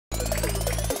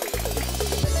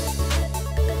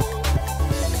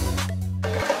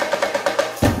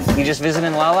You just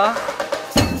visiting Lala?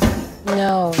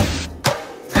 No.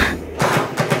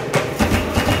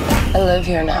 I live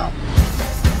here now.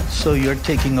 So you're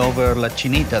taking over La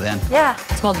Chinita then? Yeah.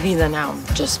 It's called Vida now.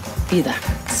 Just Vida.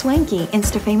 Swanky,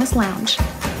 Insta-famous lounge.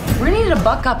 We're gonna need to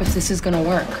buck up if this is gonna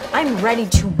work. I'm ready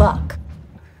to buck.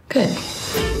 Good.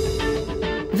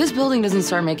 If this building doesn't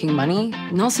start making money,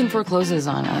 Nelson forecloses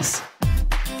on us.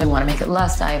 They want to make it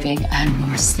less diving and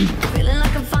more sleep.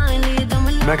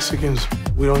 Mexicans,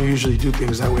 we don't usually do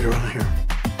things that way around here.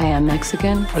 I am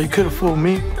Mexican. Oh, you could have fooled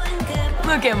me.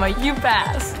 Look, Emma, you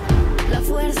pass.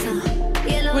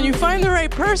 When you find the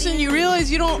right person, you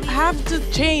realize you don't have to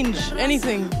change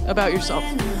anything about yourself.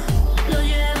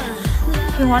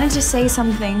 We wanted to say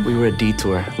something. We were a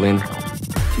detour, Lynn.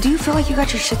 Do you feel like you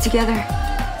got your shit together?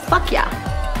 Fuck yeah.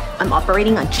 I'm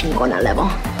operating on chingona level.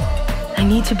 I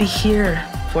need to be here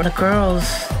for the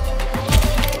girls.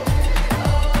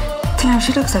 Damn,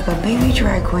 she looks like a baby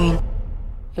drag queen.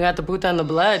 You got the puta in the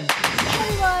blood. Hey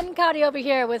everyone, KAORI over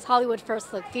here with Hollywood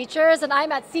First Look Features, and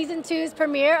I'm at Season 2's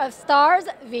premiere of Starz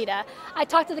Vida. I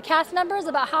talked to the cast members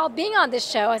about how being on this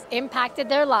show has impacted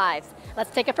their lives.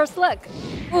 Let's take a first look.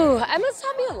 Ooh, Emma's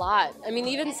taught me a lot. I mean,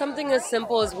 even something as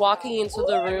simple as walking into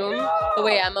the room, the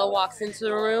way Emma walks into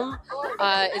the room,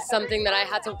 is something that I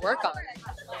had to work on.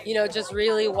 You know, just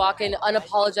really walking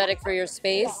unapologetic for your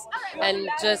space, and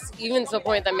just even to the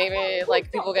point that maybe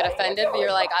like people get offended, but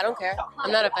you're like, I don't care,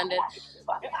 I'm not offended.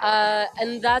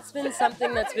 And that's been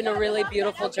something that's been a really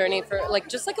beautiful journey for like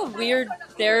just like a weird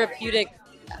therapeutic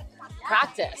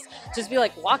practice. Just be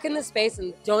like, walk in the space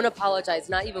and don't apologize,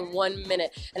 not even 1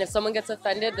 minute. And if someone gets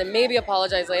offended, then maybe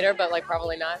apologize later, but like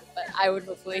probably not. But I would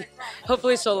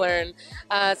hopefully she'll learn.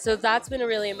 So that's been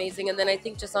really amazing. And then I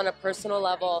think just on a personal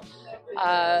level,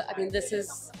 I mean, this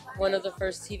is one of the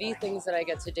first TV things that I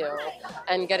get to do,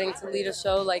 and getting to lead a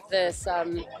show like this,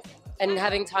 and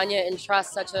having Tanya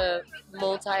entrust such a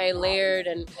multi-layered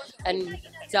and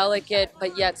delicate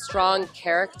but yet strong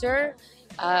character.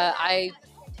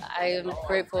 I am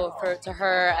grateful to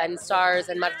her and Starz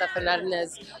and Marta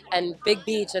Fernandez and Big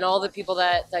Beach and all the people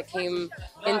that came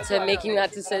into making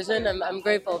that decision. I'm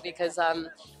grateful because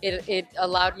it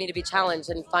allowed me to be challenged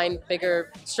and find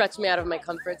stretch me out of my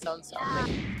comfort zone. So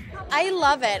I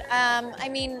love it. I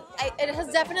mean, it has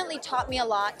definitely taught me a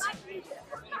lot.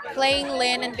 Playing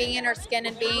Lynn and being in her skin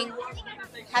and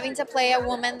having to play a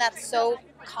woman that's so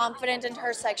confident in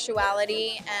her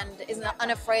sexuality and is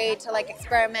unafraid to like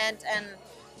experiment and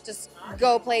just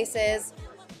go places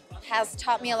has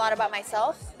taught me a lot about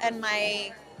myself and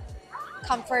my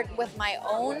comfort with my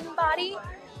own body.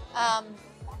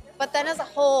 But then as a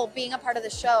whole, being a part of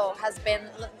the show has been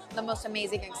the most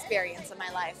amazing experience of my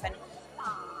life. And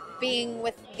being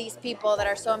with these people that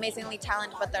are so amazingly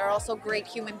talented, but they're also great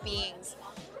human beings,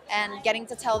 and getting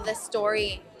to tell this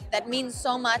story that means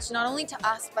so much, not only to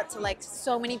us, but to like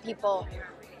so many people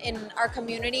in our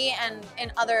community and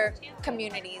in other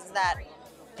communities, that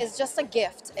is just a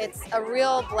gift. It's a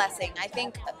real blessing. I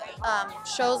think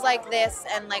shows like this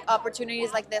and like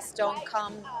opportunities like this don't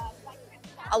come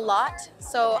a lot.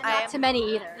 So not too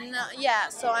many either. No, yeah,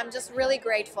 so I'm just really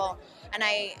grateful. And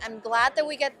I'm glad that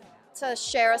we get to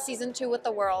share a season 2 with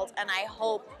the world, and I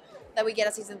hope that we get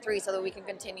a season 3 so that we can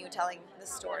continue telling this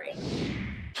story.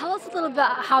 Tell us a little bit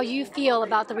about how you feel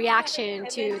about the reaction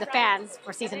to the fans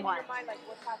for season 1.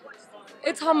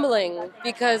 it's humbling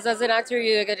because as an actor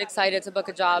you get excited to book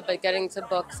a job, but getting to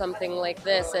book something like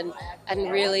this and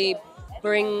really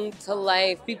bring to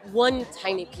life, be one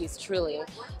tiny piece truly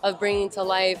of bringing to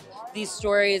life these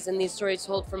stories and these stories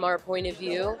told from our point of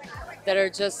view that are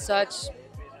just such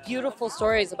beautiful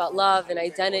stories about love and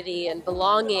identity and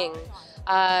belonging.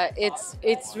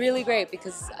 It's really great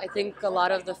because I think a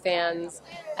lot of the fans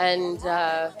and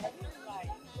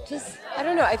just, I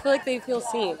don't know, I feel like they feel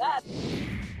seen.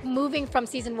 Moving from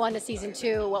season 1 to season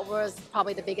 2, what was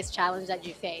probably the biggest challenge that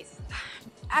you faced?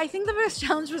 I think the biggest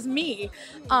challenge was me.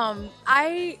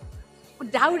 I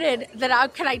doubted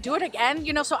that could I do it again,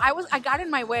 you know. So I got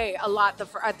in my way a lot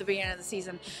at the beginning of the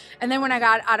season, and then when I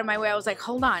got out of my way, I was like,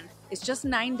 hold on, it's just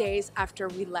 9 days after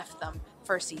we left them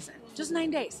first season, just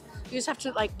 9 days. You just have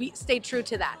to like stay true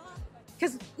to that,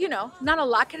 because you know not a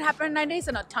lot can happen in 9 days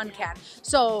and a ton can.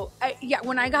 So yeah,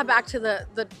 when I got back to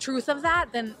the truth of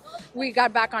that, then we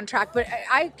got back on track. But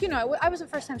I was a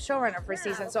first-time showrunner for a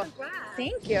season, so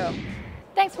thank you.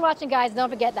 Thanks for watching, guys. Don't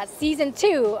forget that season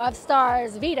 2 of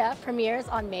Starz Vida premieres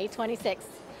on May 26th.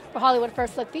 For Hollywood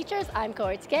First Look Features, I'm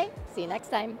KAORI Takee. See you next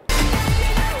time.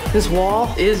 This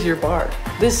wall is your bar.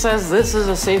 This says this is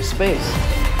a safe space.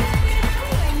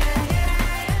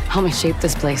 Help me shape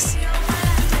this place.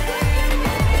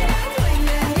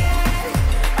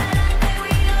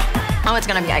 it's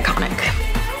gonna be iconic.